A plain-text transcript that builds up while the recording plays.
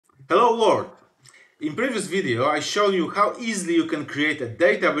Hello world! In previous video I showed you how easily you can create a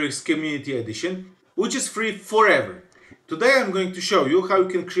Databricks Community Edition which is free forever. Today I'm going to show you how you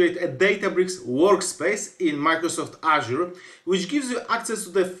can create a Databricks Workspace in Microsoft Azure which gives you access to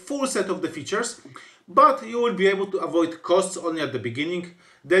the full set of the features, but you will be able to avoid costs only at the beginning.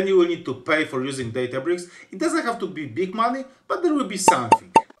 Then you will need to pay for using Databricks. It doesn't have to be big money, but there will be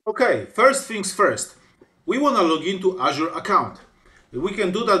something. Okay, first things first. We want to log into Azure Account. We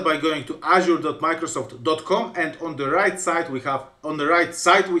can do that by going to azure.microsoft.com, and on the right side we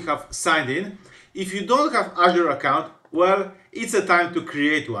have signed in. If you don't have Azure Account, well, it's a time to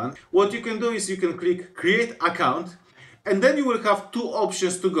create one. What you can do is you can click Create Account, and then you will have two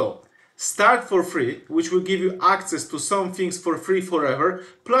options to go. Start for free, which will give you access to some things for free forever,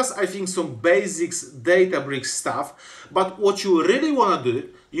 plus I think some basics Databricks stuff. But what you really want to do,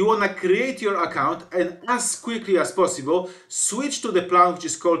 you want to create your account and as quickly as possible switch to the plan which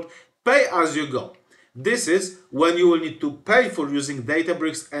is called Pay As You Go. This is when you will need to pay for using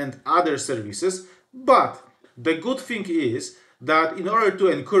Databricks and other services. But the good thing is that in order to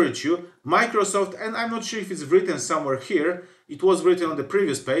encourage you, Microsoft, and I'm not sure if it's written somewhere here, it was written on the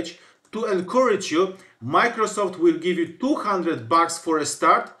previous page, to encourage you, Microsoft will give you $200 for a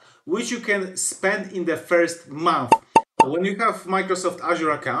start, which you can spend in the first month. When you have Microsoft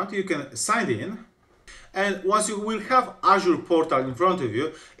Azure account, you can sign in, and once you will have Azure portal in front of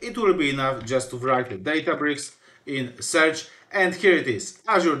you, it will be enough just to write the Databricks in search, and here it is,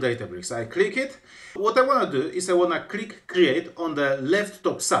 Azure Databricks. I click it. What I want to do is I want to click Create on the left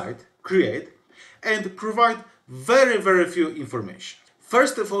top side, Create, and provide very few information.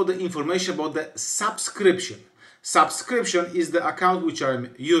 First of all, the information about the subscription. Subscription is the account which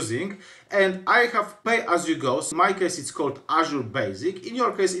I'm using, and I have Pay As You Go. In my case, it's called Azure Basic. In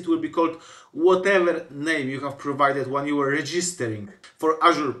your case, it will be called whatever name you have provided when you were registering for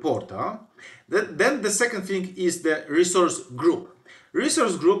Azure portal. Then the second thing is the resource group.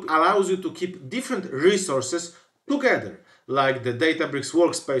 Resource group allows you to keep different resources together, like the Databricks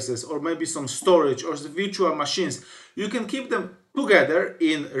workspaces or maybe some storage or virtual machines. You can keep them together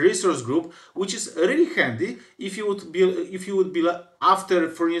in resource group, which is really handy if you would be after,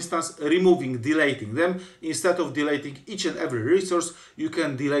 for instance, deleting them. Instead of deleting each and every resource, you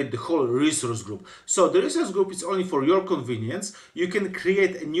can delete the whole resource group. So the resource group is only for your convenience. You can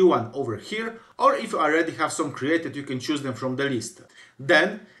create a new one over here, or if you already have some created, you can choose them from the list.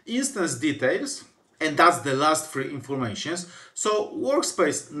 Then instance details, and that's the last three informations. So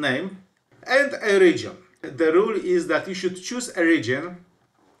workspace name and a region. The rule is that you should choose a region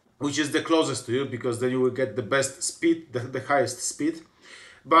which is the closest to you, because then you will get the best speed, the highest speed.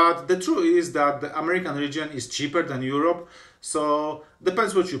 But the truth is that the American region is cheaper than Europe, so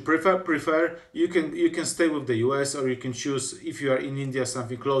depends what you prefer. You can stay with the US, or you can choose, if you are in India,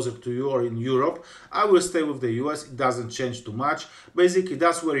 something closer to you, or in Europe. I will stay with the US. It doesn't change too much. Basically,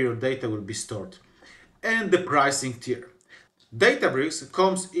 that's where your data will be stored. And the pricing tier. Databricks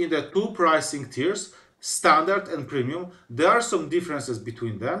comes in the two pricing tiers, standard and premium. There are some differences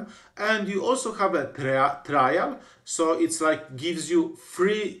between them, and you also have a trial, so it's like gives you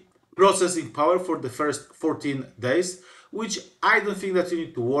free processing power for the first 14 days, which I don't think that you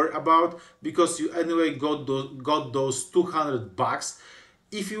need to worry about, because you anyway got those $200.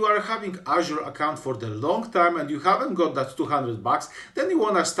 If you are having Azure account for the long time and you haven't got that $200, then you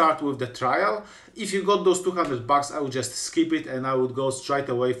want to start with the trial. If you got those $200, I would just skip it and I would go straight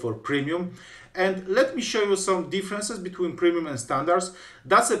away for premium. And let me show you some differences between premium and standards.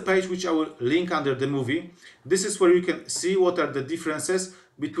 That's a page which I will link under the movie. This is where you can see what are the differences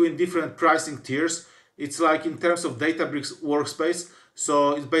between different pricing tiers. It's like in terms of Databricks Workspace.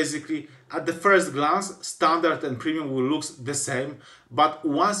 So it's basically, at the first glance, standard and premium will look the same. But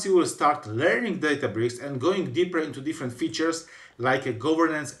once you will start learning Databricks and going deeper into different features like a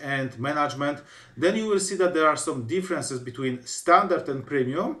governance and management, then you will see that there are some differences between standard and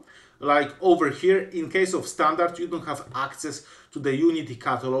premium. Like over here, in case of standard, you don't have access to the Unity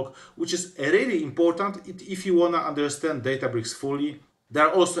catalog, which is really important if you want to understand Databricks fully. There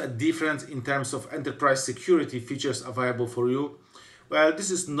are also a difference in terms of enterprise security features available for you. Well,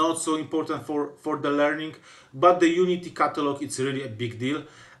 this is not so important for the learning, but the Unity catalog, it's really a big deal.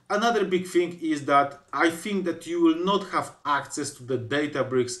 Another big thing is that I think that you will not have access to the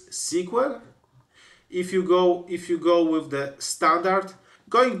Databricks SQL if you go with the standard.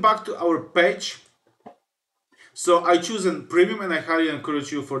 Going back to our page, so I choose a premium, and I highly encourage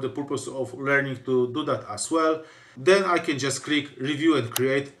you, for the purpose of learning, to do that as well. Then I can just click Review and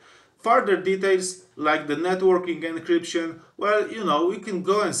Create. Further details like the networking encryption, well, we can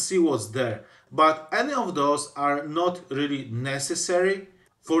go and see what's there, but any of those are not really necessary.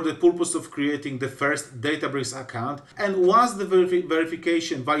 for the purpose of creating the first Databricks account. And once the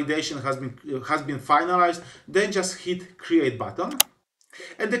verification validation has been finalized, then just hit create button.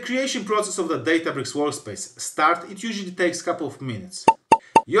 And the creation process of the Databricks workspace starts. It usually takes a couple of minutes.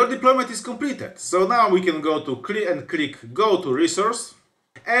 Your deployment is completed. So now we can go to click go to resource.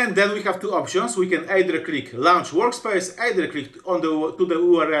 And then we have two options. We can either click launch workspace, either click to the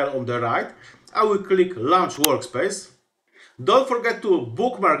URL on the right. I will click launch workspace. Don't forget to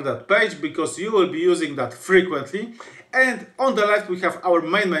bookmark that page because you will be using that frequently. And on the left we have our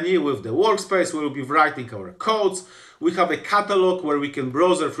main menu with the workspace. We will be writing our codes. We have a catalog where we can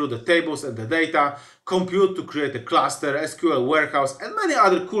browse through the tables and the data, compute to create a cluster, SQL warehouse, and many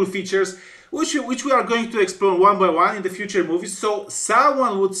other cool features which we are going to explore one by one in the future movies. So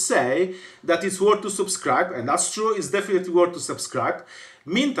someone would say that it's worth to subscribe, and that's true, it's definitely worth to subscribe.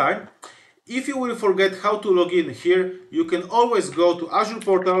 Meantime, if you will forget how to log in here, you can always go to Azure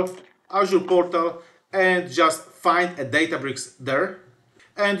Portal, and just find a Databricks there.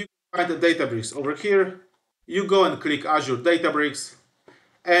 And you can find a Databricks over here. You go and click Azure Databricks,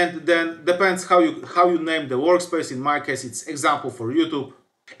 and then depends how you name the workspace. In my case, it's example for YouTube.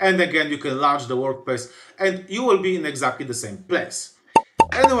 And again, you can launch the workspace and you will be in exactly the same place.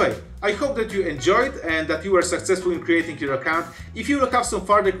 Anyway, I hope that you enjoyed and that you were successful in creating your account. If you will have some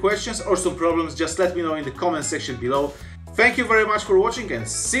further questions or some problems, just let me know in the comment section below. Thank you very much for watching and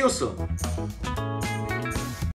see you soon.